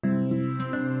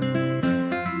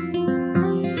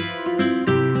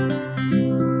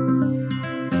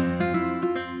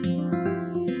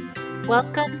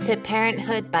Welcome to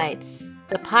Parenthood Bites,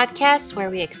 the podcast where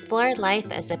we explore life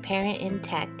as a parent in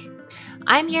tech.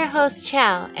 I'm your host,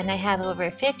 Chow, and I have over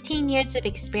 15 years of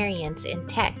experience in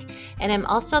tech, and I'm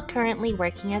also currently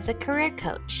working as a career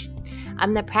coach.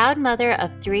 I'm the proud mother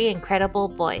of 3 incredible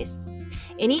boys.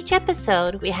 In each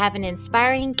episode, we have an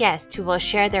inspiring guest who will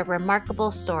share their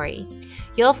remarkable story.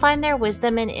 You'll find their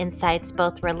wisdom and insights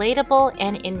both relatable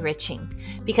and enriching,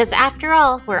 because after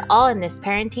all, we're all in this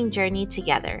parenting journey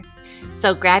together.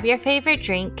 So grab your favorite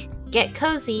drink, get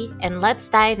cozy, and let's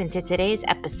dive into today's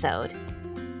episode.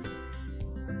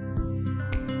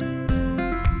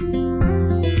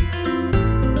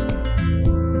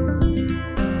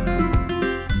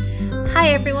 Hi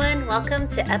everyone, welcome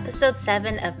to episode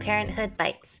 7 of Parenthood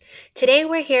Bites. Today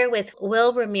we're here with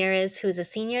Will Ramirez, who's a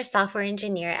senior software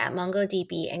engineer at Mongo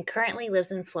DB and currently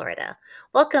lives in Florida.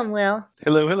 Welcome, Will.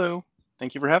 Hello.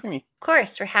 Thank you for having me. Of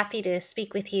course, we're happy to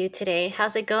speak with you today.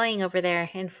 How's it going over there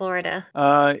in Florida?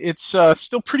 It's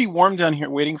still pretty warm down here,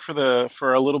 waiting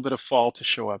for a little bit of fall to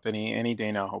show up any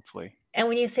day now, hopefully. And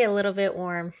when you say a little bit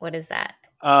warm, what is that?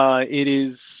 It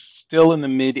is still in the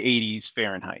mid 80s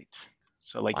Fahrenheit,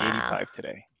 so like Wow. 85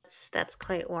 today. That's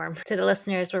quite warm. To the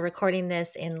listeners, we're recording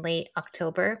this in late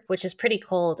October, which is pretty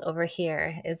cold over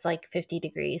here. It's like 50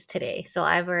 degrees today. So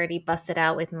I've already busted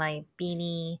out with my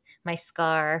beanie, my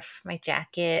scarf, my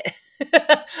jacket,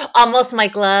 almost my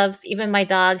gloves. Even my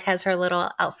dog has her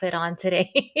little outfit on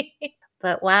today.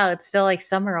 But wow, it's still like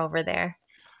summer over there.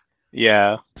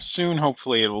 Yeah, soon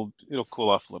hopefully it'll cool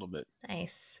off a little bit.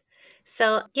 Nice.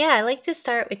 So yeah, I like to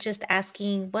start with just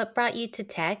asking what brought you to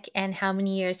tech and how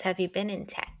many years have you been in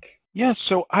tech? Yeah,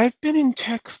 so I've been in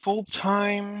tech full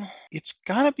time. It's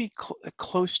gotta be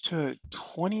close to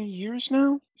 20 years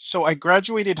now. So I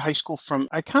graduated high school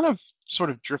I kind of sort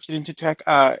of drifted into tech.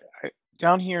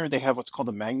 Down here, they have what's called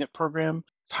a magnet program.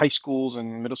 High schools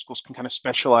and middle schools can kind of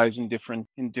specialize in different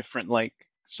like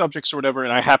subjects or whatever.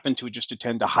 And I happened to just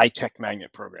attend a high tech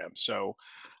magnet program. So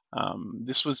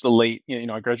this was the late,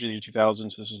 I graduated in 2000,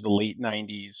 so this was the late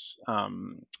 90s.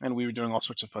 And we were doing all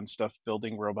sorts of fun stuff,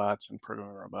 building robots and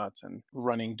programming robots and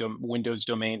running Windows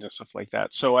domains and stuff like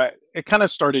that. So it kind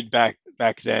of started back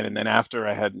then. And then after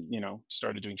I had,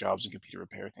 started doing jobs in computer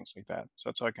repair, things like that. So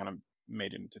that's how I kind of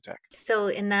made it into tech. So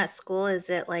in that school, is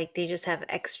it like they just have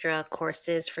extra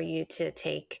courses for you to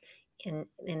take in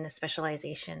the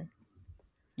specialization?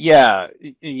 Yeah,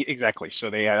 exactly. So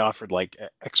they had offered like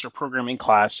extra programming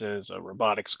classes, a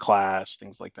robotics class,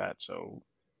 things like that. So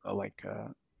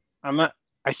I'm not,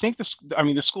 I think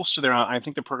the school's still there. I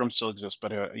think the program still exists,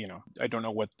 but I don't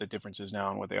know what the difference is now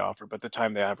and what they offer. But at the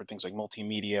time they offered things like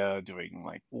multimedia, doing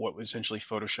like what was essentially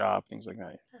Photoshop, things like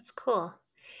that. That's cool.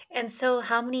 And so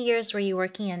how many years were you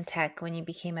working in tech when you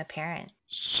became a parent?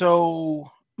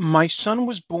 So my son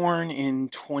was born in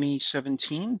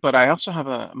 2017, but I also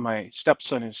have my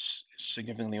stepson is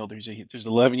significantly older. There's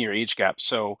an 11-year age gap.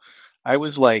 So I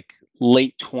was like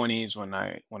late 20s when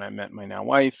I met my now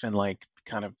wife and like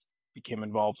kind of became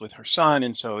involved with her son.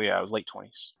 And so yeah, I was late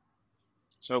 20s.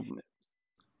 So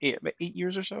 8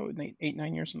 years or so, 9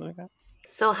 years, something like that.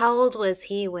 So how old was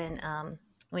he when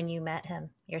you met him,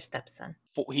 your stepson?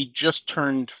 He just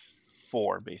turned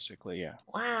 4, basically. Yeah.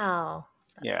 Wow.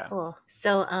 That's Yeah. cool.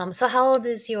 So so how old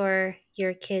is your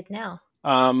kid now?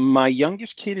 My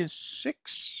youngest kid is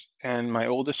 6, and my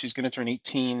oldest, he's going to turn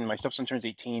 18. My stepson turns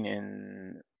 18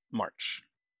 in March.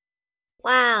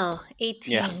 Wow,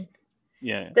 18.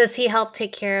 Yeah. Does he help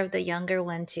take care of the younger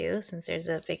one too, since there's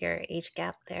a bigger age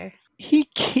gap there? He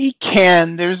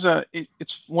can.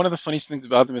 It's one of the funniest things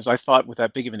about them is I thought with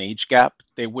that big of an age gap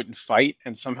they wouldn't fight,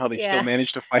 and somehow they still Yeah.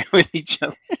 manage to fight with each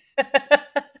other.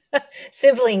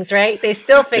 Siblings, right? They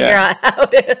still figure Yeah. out how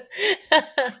to.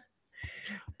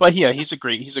 But yeah, he's a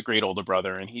great older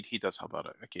brother, and he does help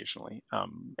out occasionally.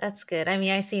 That's good. I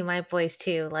mean, I see my boys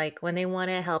too. Like when they want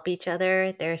to help each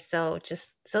other, they're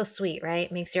just so sweet,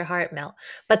 right? Makes your heart melt.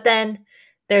 But then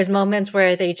there's moments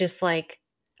where they just like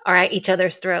are at each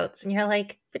other's throats, and you're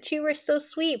like, "But you were so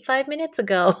sweet 5 minutes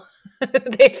ago."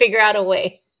 They figure out a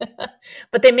way,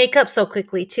 but they make up so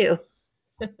quickly too.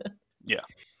 Yeah.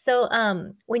 So,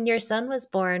 when your son was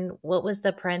born, what was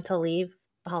the parental leave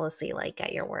policy like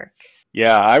at your work?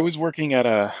 Yeah, I was working at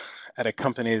a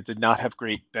company that did not have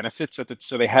great benefits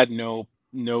so they had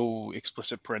no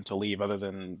explicit parental leave other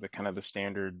than the kind of the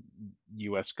standard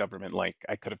U.S. government. Like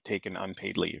I could have taken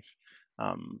unpaid leave.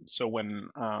 So when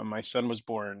my son was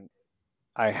born,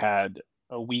 I had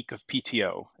a week of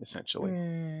PTO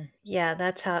essentially. Yeah,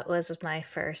 that's how it was with my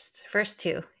first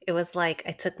two. It was like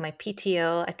I took my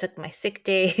PTO, I took my sick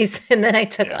days, and then I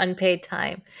took Yeah. unpaid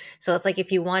time. So it's like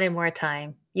if you wanted more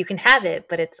time, you can have it,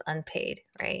 but it's unpaid,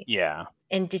 right? Yeah.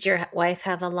 And did your wife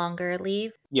have a longer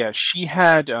leave? Yeah, she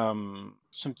had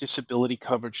some disability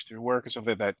coverage through work or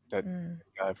something that Mm,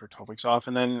 got her 12 weeks off.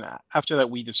 And then after that,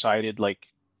 we decided like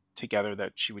together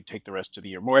that she would take the rest of the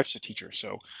year. My wife's a teacher,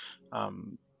 so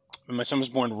um, my son was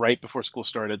born right before school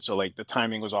started, so like the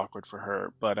timing was awkward for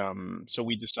her. But so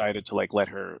we decided to like let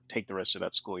her take the rest of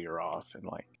that school year off, and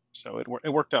like so it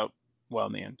worked out well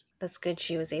in the end. that's good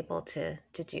she was able to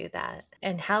do that.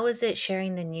 And how was it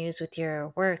sharing the news with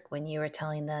your work when you were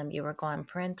telling them you were going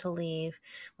parental leave?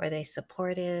 Were they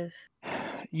supportive?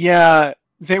 Yeah,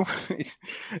 they were.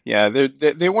 Yeah,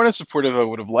 they weren't as supportive as I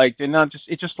would have liked, and not just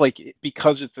it just like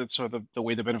because it's sort of the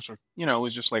way the benefits were. It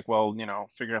was just like, well,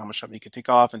 figure out how much time you could take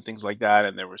off and things like that.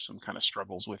 And there were some kind of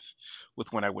struggles with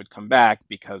when I would come back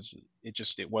because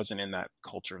it wasn't in that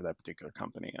culture of that particular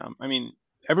company. I mean,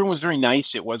 everyone was very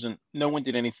nice. It wasn't no one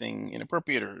did anything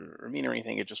inappropriate or mean or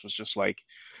anything. It just was just like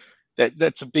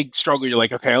that's a big struggle. You're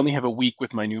like, okay, I only have a week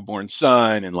with my newborn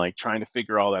son, and like trying to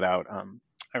figure all that out.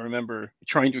 I remember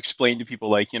trying to explain to people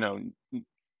like,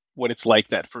 what it's like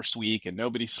that first week, and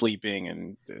nobody's sleeping,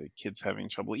 and the kids having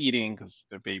trouble eating because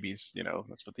they're babies.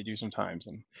 That's what they do sometimes.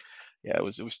 And yeah, it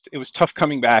was tough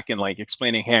coming back and like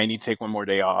explaining, hey, I need to take one more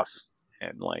day off,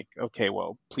 and like, okay,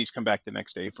 well, please come back the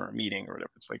next day for a meeting or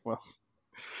whatever. It's like, well,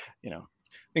 you know,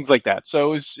 things like that. So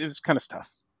it was kind of tough.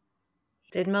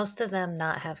 Did most of them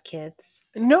not have kids?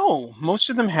 No, most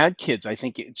of them had kids. I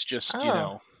think it's just,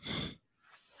 Oh,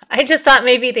 I just thought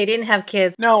maybe they didn't have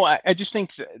kids. no, I just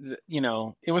think that,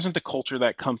 it wasn't the culture of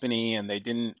that company, and they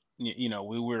didn't,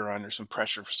 we were under some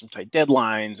pressure for some tight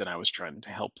deadlines, and I was trying to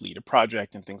help lead a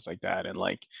project and things like that. And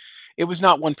like, it was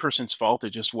not one person's fault. It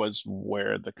just was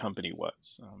where the company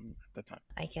was at the time.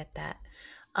 I get that.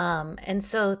 And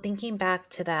so thinking back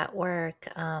to that work,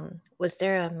 was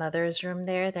there a mother's room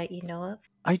there that you know of?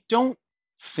 I don't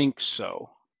think so.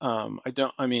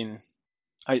 I mean,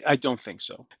 I don't think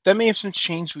so. That may have some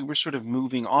changed. We were sort of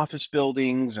moving office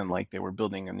buildings and like they were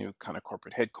building a new kind of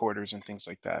corporate headquarters and things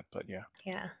like that. But yeah.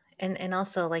 Yeah. And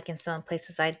also like in some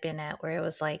places I'd been at where it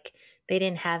was like they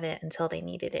didn't have it until they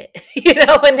needed it.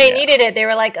 When they Yeah. needed it, they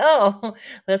were like, "Oh,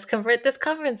 let's convert this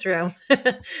conference room." But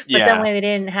then Yeah. when they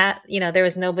didn't have, there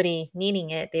was nobody needing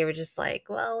it, they were just like,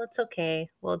 "Well, it's okay.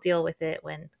 We'll deal with it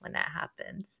when that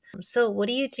happens." So, what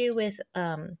do you do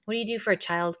for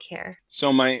childcare?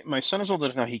 So my son is old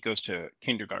enough now. He goes to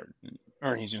kindergarten,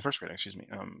 or he's in first grade, excuse me.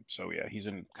 So yeah, he's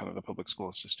in kind of the public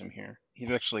school system here.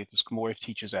 He's actually at the school my wife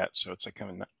teaches at, so it's like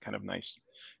kind of nice.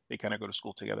 They kind of go to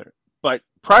school together. But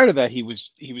prior to that, he was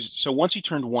so once he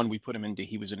turned one, we put him into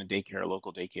he was in a daycare, a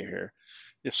local daycare here.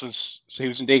 This was so he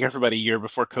was in daycare for about a year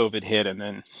before COVID hit, and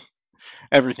then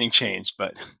everything changed.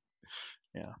 But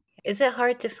yeah. Is it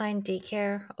hard to find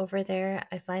daycare over there?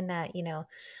 I find that,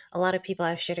 a lot of people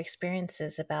have shared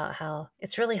experiences about how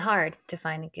it's really hard to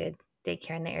find a good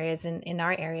daycare in the areas in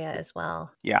our area as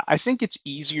well. Yeah, I think it's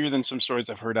easier than some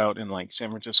stories I've heard out in like San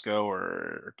Francisco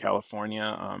or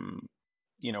California.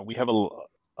 We have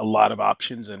a lot of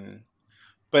options, and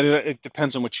but it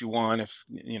depends on what you want. If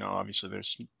obviously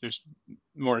there's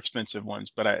more expensive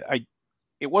ones, but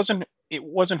it wasn't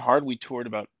hard. We toured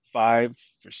about 5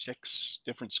 or 6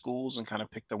 different schools and kind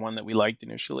of picked the one that we liked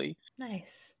initially.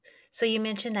 Nice. So you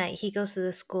mentioned that he goes to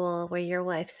the school where your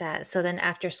wife's at. So then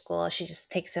after school, she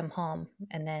just takes him home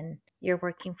and then you're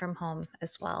working from home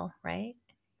as well, right?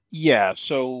 Yeah,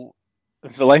 so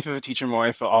the life of a teacher, my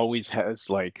wife always has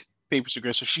like papers to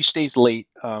grade, so she stays late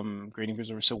grading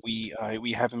papers over. So we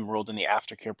have him enrolled in the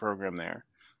aftercare program there.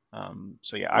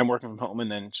 So yeah, I'm working from home,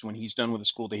 and then so when he's done with the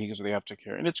school day, he goes to the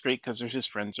aftercare, and it's great because there's his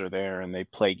friends are there, and they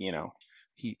play.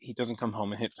 He doesn't come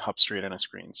home and hop straight on a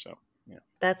screen. So yeah,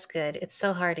 That's good. It's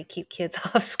so hard to keep kids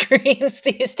off screens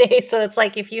these days. So it's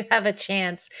like if you have a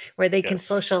chance where they can yes,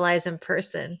 socialize in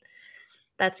person,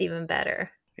 that's even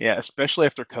better. yeah. Especially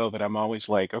after COVID, I'm always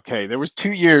like, okay, there was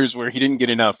 2 years where he didn't get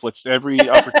enough. Let's every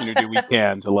opportunity we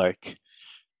can to like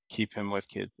keep him with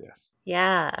kids. Yeah.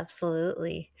 Yeah,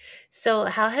 absolutely. So,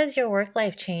 how has your work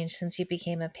life changed since you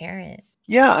became a parent?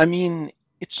 Yeah, I mean,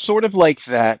 it's sort of like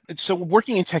that. So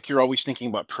working in tech, you're always thinking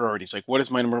about priorities. Like, what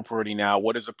is my number one priority now?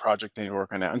 What is the project I need to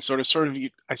work on now? And I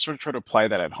sort of try to apply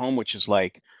that at home, which is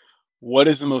like, what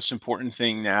is the most important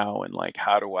thing now? And like,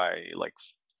 how do I like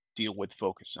deal with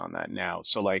focus on that now?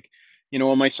 So like,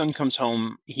 when my son comes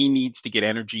home, he needs to get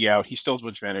energy out. He still has a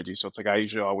bunch of energy. So it's like, I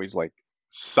usually always like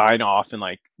sign off and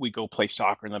like we go play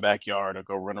soccer in the backyard or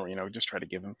go run around, just try to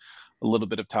give him a little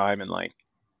bit of time and like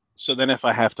so then if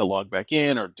I have to log back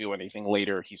in or do anything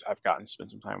later, I've gotten to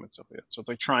spend some time with Sophia. So it's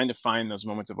like trying to find those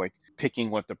moments of like picking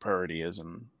what the priority is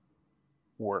and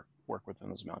work within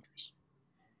those boundaries.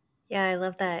 Yeah, I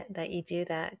love that you do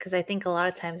that because I think a lot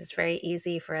of times it's very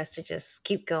easy for us to just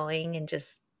keep going and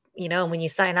just, when you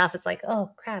sign off, it's like, oh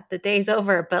crap, the day's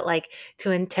over. But like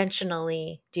to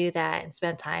intentionally do that and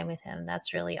spend time with him,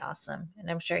 that's really awesome. And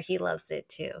I'm sure he loves it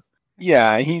too.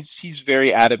 Yeah, he's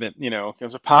very adamant, he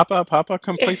goes, Papa, Papa,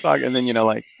 come play soccer. And then,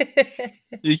 like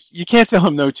you can't tell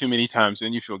him no too many times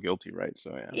and you feel guilty, right?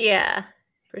 So yeah. Yeah,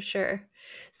 for sure.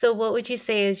 So, what would you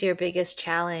say is your biggest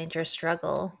challenge or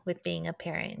struggle with being a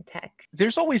parent in tech?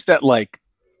 There's always that like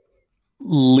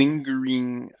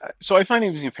lingering so I find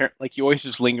it as a parent like you always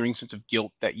this lingering sense of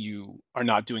guilt that you are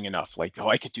not doing enough. Like, oh,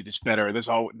 I could do this better.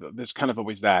 There's kind of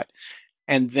always that.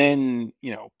 And then,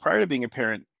 prior to being a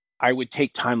parent, I would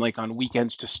take time like on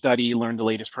weekends to study, learn the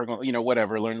latest program,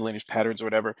 whatever, learn the latest patterns or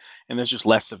whatever. And there's just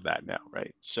less of that now,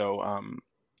 right? So,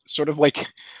 sort of like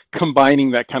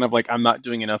combining that kind of like I'm not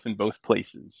doing enough in both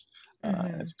places,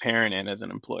 Hmm. as a parent and as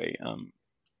an employee.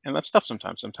 And that's tough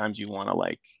sometimes. Sometimes you want to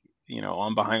like,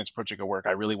 I'm behind this project at work.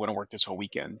 I really want to work this whole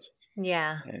weekend,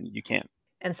 Yeah. and you can't.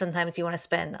 And sometimes you want to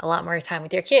spend a lot more time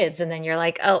with your kids, and then you're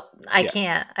like, oh, I Yeah.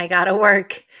 can't. I got to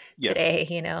work Yes. today.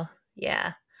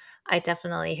 Yeah. I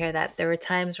definitely hear that. There were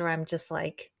times where I'm just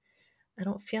like, I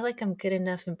don't feel like I'm good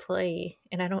enough employee,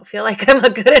 and I don't feel like I'm a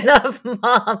good enough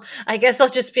mom. I guess I'll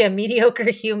just be a mediocre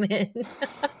human.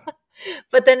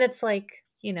 But then it's like,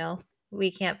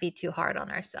 we can't be too hard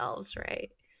on ourselves, right?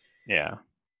 Yeah,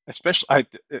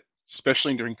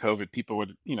 especially during COVID, people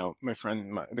would,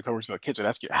 the coworkers of the kids would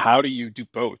ask you, "How do you do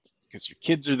both?" Because your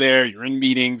kids are there, you're in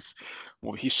meetings,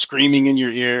 well, he's screaming in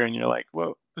your ear, and you're like,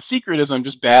 "Well, the secret is I'm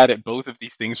just bad at both of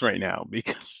these things right now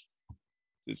because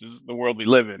this is the world we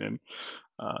live in." And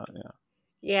yeah.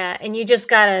 Yeah, and you just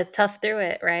gotta tough through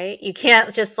it, right? You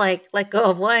can't just like let go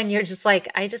of one. You're just like,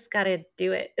 I just gotta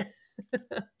do it.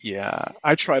 Yeah,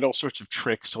 I tried all sorts of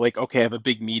tricks to like, okay, I have a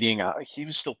big meeting. He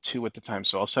was still 2 at the time,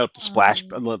 so I'll set up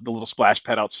the little splash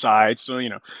pad outside. So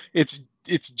it's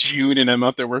it's June and I'm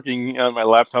out there working on my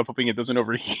laptop, hoping it doesn't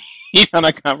overheat on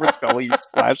a conference call. He's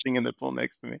splashing in the pool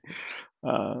next to me,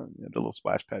 yeah, the little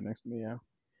splash pad next to me. Yeah,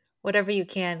 Whatever you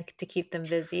can to keep them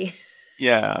busy.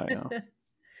 yeah, yeah,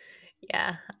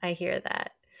 Yeah, I hear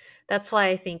that. That's why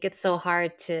I think it's so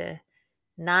hard to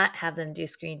not have them do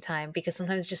screen time because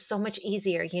sometimes it's just so much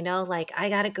easier, like I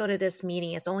got to go to this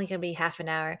meeting. It's only going to be half an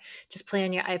hour. Just play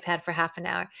on your iPad for half an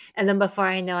hour. And then before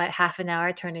I know it, half an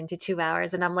hour turned into 2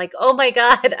 hours. And I'm like, oh my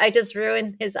God, I just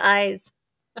ruined his eyes.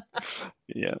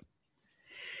 yeah.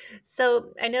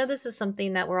 So I know this is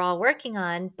something that we're all working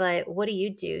on, but what do you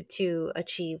do to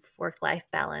achieve work life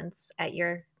balance at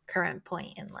your current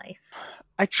point in life?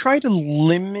 I try to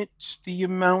limit the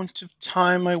amount of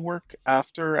time I work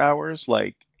after hours.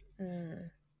 Like, Mm,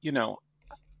 you know,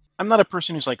 I'm not a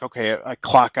person who's like, okay, I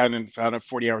clock out and out at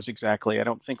 40 hours exactly. I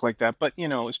don't think like that. But,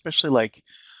 especially like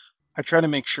I try to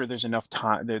make sure there's enough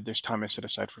time, there's time I set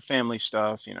aside for family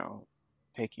stuff,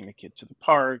 taking the kid to the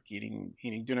park, eating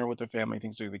dinner with the family,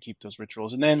 things like that keep those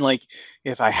rituals. And then like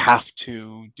if I have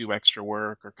to do extra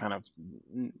work or kind of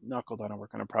knuckle down and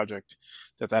work on a project,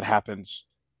 that happens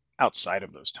outside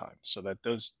of those times so that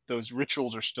those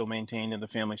rituals are still maintained and the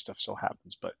family stuff still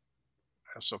happens, but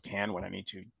I also can when I need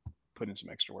to put in some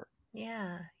extra work.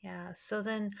 yeah, yeah. So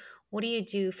then what do you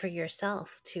do for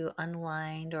yourself to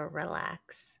unwind or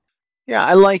relax? Yeah,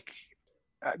 I like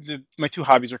my two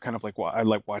hobbies are kind of like I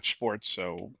like watch sports,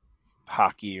 so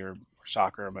hockey or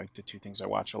soccer are like the two things I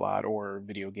watch a lot, or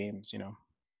video games,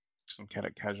 some kind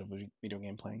of casual video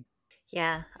game playing.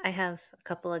 Yeah, I have a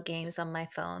couple of games on my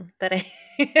phone that I,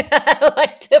 I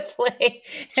like to play.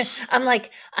 I'm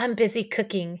like, I'm busy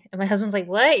cooking. And my husband's like,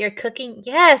 what? You're cooking?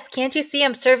 Yes. Can't you see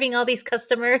I'm serving all these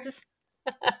customers?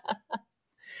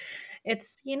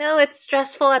 It's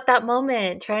stressful at that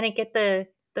moment trying to get the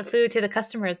food to the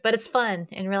customers, but it's fun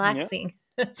and Yeah. relaxing.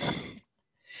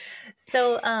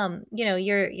 So,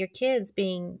 your kids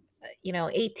being,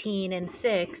 18 and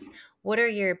 6, what are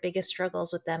your biggest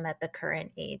struggles with them at the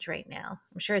current age right now?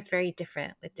 I'm sure it's very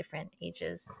different with different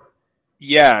ages.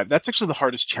 Yeah, that's actually the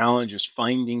hardest challenge is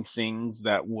finding things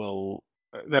that'll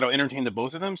entertain the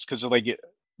both of them because like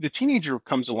the teenager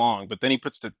comes along, but then he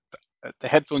puts the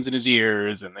headphones in his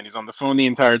ears and then he's on the phone the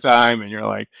entire time, and you're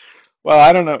like, well,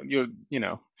 I don't know,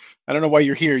 I don't know why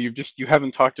you're here. You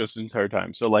haven't talked to us the entire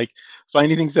time. So like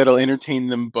finding things that'll entertain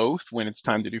them both when it's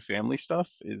time to do family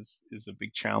stuff is a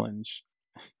big challenge.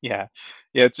 Yeah,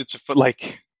 yeah, it's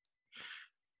like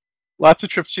lots of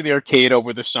trips to the arcade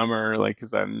over the summer, like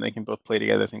because then they can both play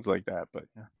together, things like that. But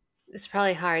yeah, It's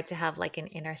probably hard to have like an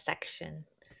intersection,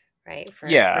 right, for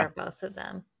yeah, both of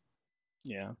them.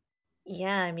 yeah,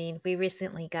 Yeah, I mean, we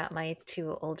recently got my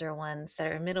two older ones that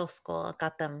are in middle school,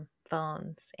 got them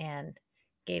phones, and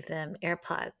gave them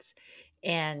AirPods.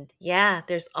 And yeah,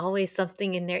 there's always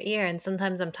something in their ear. And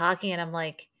sometimes I'm talking and I'm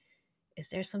like, is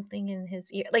there something in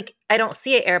his ear? Like, I don't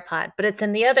see an AirPod, but it's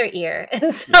in the other ear.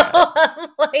 And so Yeah, I'm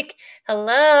like,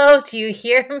 hello, do you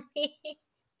hear me?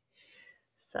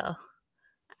 So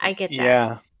I get that.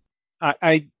 yeah.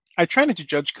 I try not to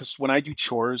judge because when I do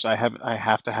chores, I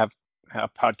have to have a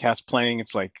podcast playing.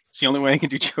 It's like it's the only way I can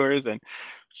do chores, and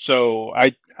so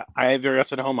I very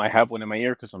often at home I have one in my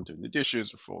ear because I'm doing the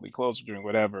dishes or folding clothes or doing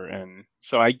whatever, and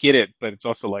so I get it. But it's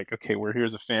also like, okay, we're here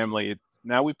as a family.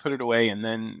 Now we put it away, and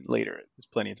then later there's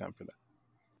plenty of time for that.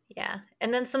 Yeah.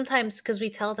 And then sometimes, because we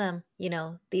tell them,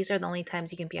 these are the only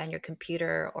times you can be on your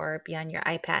computer or be on your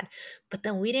iPad. But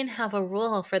then we didn't have a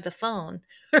rule for the phone,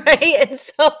 right? And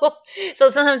so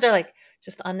sometimes they're like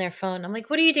just on their phone. I'm like,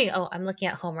 what are you doing? Oh, I'm looking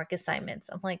at homework assignments.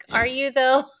 I'm like, are you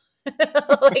though?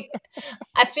 Like,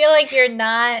 I feel like you're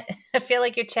not. I feel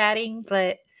like you're chatting,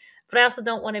 but I also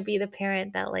don't want to be the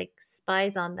parent that like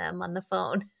spies on them on the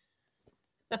phone.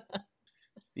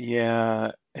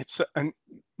 Yeah, it's and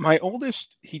my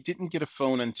oldest, he didn't get a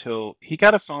phone until he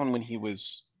got a phone when he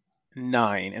was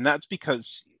 9, and that's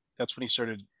because that's when he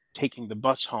started taking the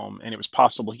bus home, and it was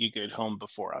possible he could get home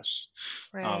before us.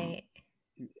 Um, Right.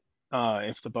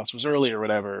 if the bus was early or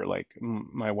whatever, like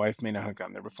my wife may not have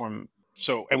gotten there before him.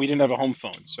 So, and we didn't have a home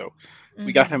phone, so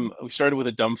Mm-hmm. we started with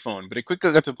a dumb phone, but it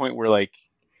quickly got to the point where like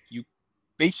you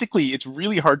basically it's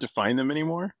really hard to find them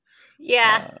anymore.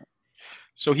 Yeah. Uh,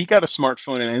 so he got a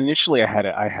smartphone, and initially I had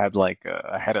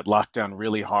it locked down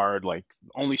really hard, like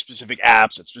only specific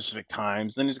apps at specific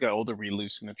times. Then as he got older, we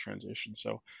loosened the transition.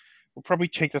 So we'll probably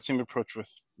take that same approach with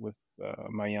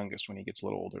my youngest when he gets a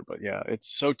little older. But yeah, it's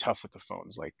so tough with the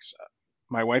phones. Like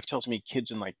my wife tells me,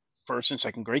 kids in like first and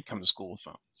second grade come to school with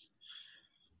phones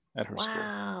at her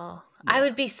school. Wow. I Yeah,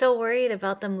 would be so worried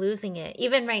about them losing it.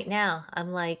 Even right now,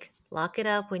 I'm like, lock it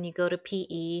up when you go to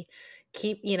PE.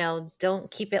 Keep,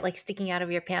 don't keep it like sticking out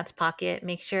of your pants pocket.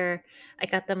 Make sure I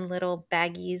got them little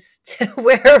baggies to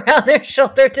wear around their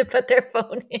shoulder to put their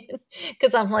phone in.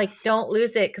 Cause I'm like, don't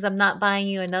lose it because I'm not buying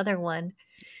you another one.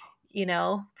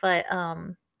 But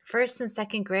first and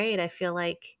second grade, I feel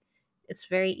like it's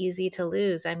very easy to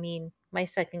lose. I mean, my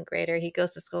second grader, he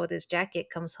goes to school with his jacket,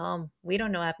 comes home. We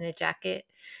don't know what happened to jacket.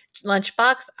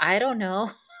 Lunchbox, I don't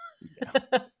know. yeah,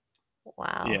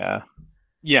 Wow. yeah,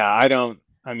 yeah. I don't.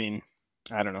 I mean,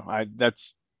 I don't know. I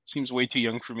that's seems way too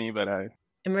young for me, but I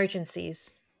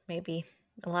Emergencies, maybe.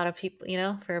 A lot of people,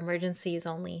 for emergencies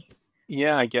only.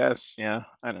 yeah, I guess. Yeah,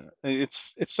 I don't know.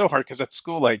 It's so hard because at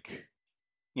school, like,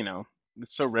 you know,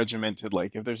 it's so regimented.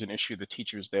 Like, if there's an issue, the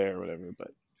teacher's there or whatever.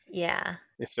 But Yeah.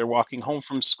 if they're walking home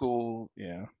from school,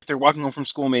 yeah, if they're walking home from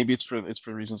school, maybe it's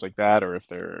for reasons like that, or if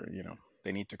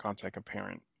they need to contact a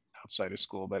parent outside of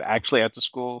school. But actually, at the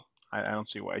school, I don't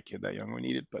see why a kid that young would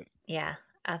need it. But Yeah,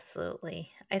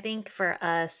 absolutely. I think for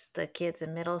us, the kids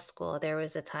in middle school, there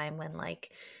was a time when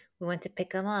like we went to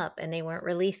pick them up and they weren't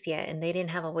released yet and they didn't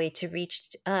have a way to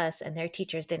reach us and their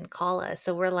teachers didn't call us.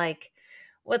 So we're like,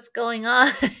 what's going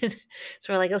on?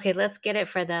 So we're like, okay, let's get it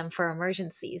for them for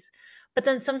emergencies. But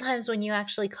then sometimes when you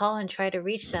actually call and try to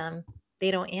reach them,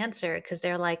 they don't answer because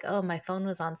they're like, oh, my phone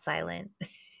was on silent.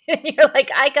 And you're like,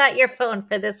 I got your phone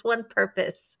for this one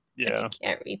purpose. And I yeah,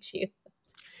 can't reach you.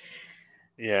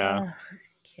 yeah. Oh,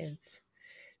 kids.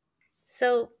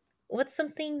 So, what's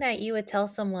something that you would tell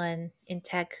someone in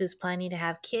tech who's planning to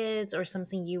have kids or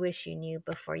something you wish you knew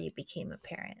before you became a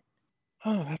parent?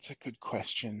 Oh, that's a good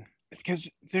question because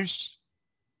there's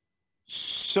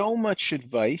so much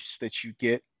advice that you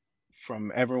get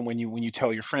from everyone when you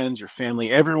tell your friends, your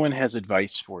family, everyone has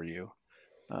advice for you.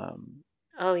 Um,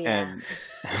 Oh, yeah. and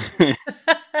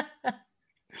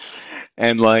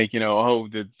and like, oh,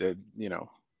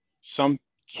 some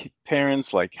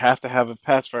parents like have to have a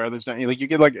pacifier, others don't. Like you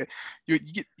get like you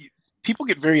get people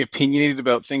get very opinionated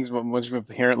about things once you're a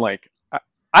parent. Like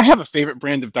I have a favorite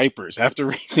brand of diapers after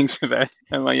raising Savannah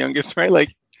and my youngest, right?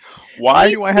 Like, why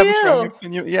Me do I have a strong too.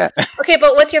 opinion? Yeah. Okay,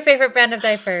 but what's your favorite brand of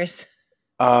diapers?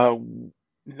 Uh,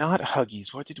 not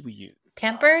Huggies. What did we use?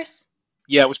 Pampers?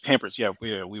 Yeah, it was Pampers. Yeah,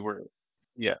 we were.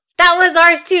 Yeah, That was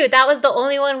ours too. That was the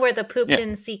only one where the poop yeah,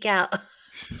 didn't seek out.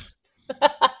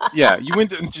 yeah. You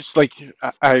went and just like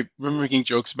I remember making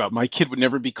jokes about my kid would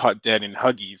never be caught dead in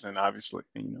Huggies, and obviously,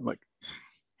 like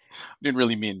I didn't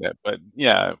really mean that, but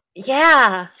yeah,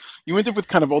 Yeah. you end up with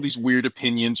kind of all these weird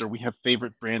opinions, or we have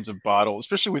favorite brands of bottle,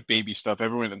 especially with baby stuff.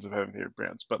 Everyone ends up having favorite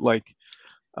brands, but like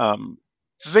um,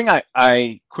 the thing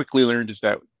I quickly learned is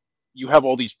that you have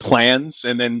all these plans,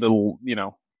 and then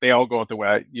they all go out the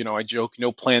way. I joke,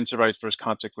 no plan survives first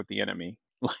contact with the enemy.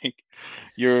 Like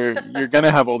you're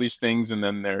gonna have all these things, and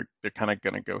then they're kind of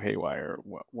gonna go haywire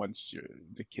once you're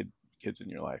the kids in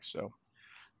your life. So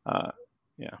uh,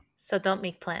 yeah, So don't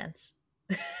make plans.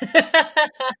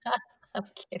 I'm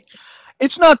kidding.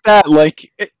 it's not that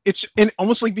like it's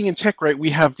almost like being in tech, right? We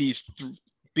have these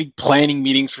big planning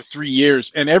meetings for 3 years,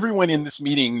 and everyone in this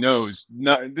meeting knows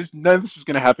none of this is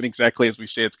going to happen exactly as we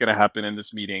say it's going to happen in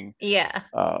this meeting. Yeah.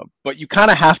 But you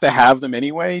kind of have to have them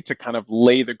anyway to kind of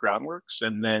lay the groundworks,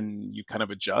 and then you kind of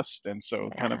adjust. And so,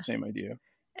 kind Yeah. of same idea.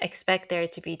 Expect there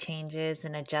to be changes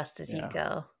and adjust as you Yeah,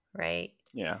 go, right?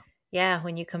 yeah, Yeah,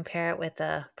 when you compare it with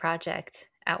a project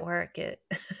at work, it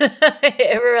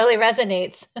it really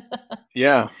resonates.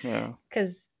 yeah, yeah,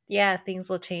 Because, yeah, things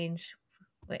will change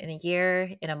in a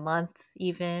year, in a month,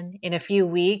 even in a few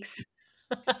weeks.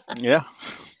 yeah.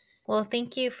 Well,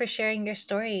 thank you for sharing your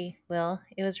story, Will.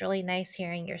 It was really nice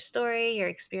hearing your story, your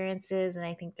experiences, and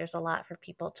I think there's a lot for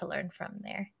people to learn from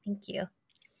there. Thank you.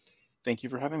 Thank you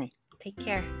for having me. Take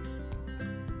care.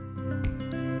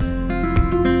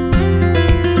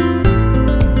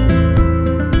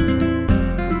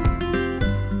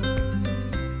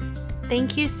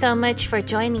 Thank you so much for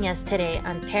joining us today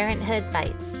on Parenthood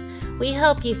Bites. We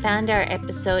hope you found our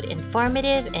episode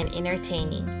informative and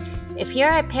entertaining. If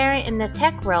you're a parent in the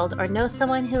tech world or know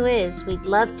someone who is, we'd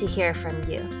love to hear from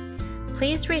you.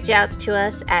 Please reach out to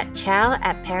us at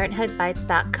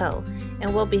chow@parenthoodbites.co,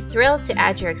 and we'll be thrilled to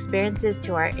add your experiences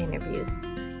to our interviews.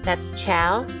 That's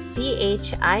chow,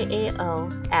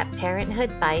 CHIAO, at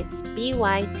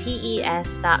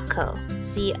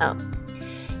parenthoodbites.co.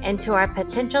 And to our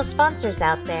potential sponsors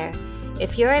out there,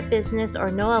 if you're a business or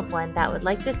know of one that would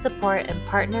like to support and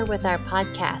partner with our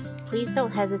podcast, please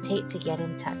don't hesitate to get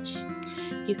in touch.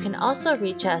 You can also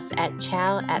reach us at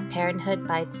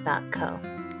chow@parenthoodbites.co.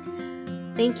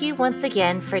 Thank you once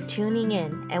again for tuning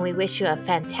in, and we wish you a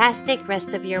fantastic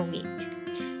rest of your week.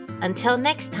 Until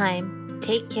next time,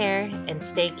 take care and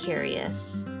stay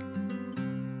curious.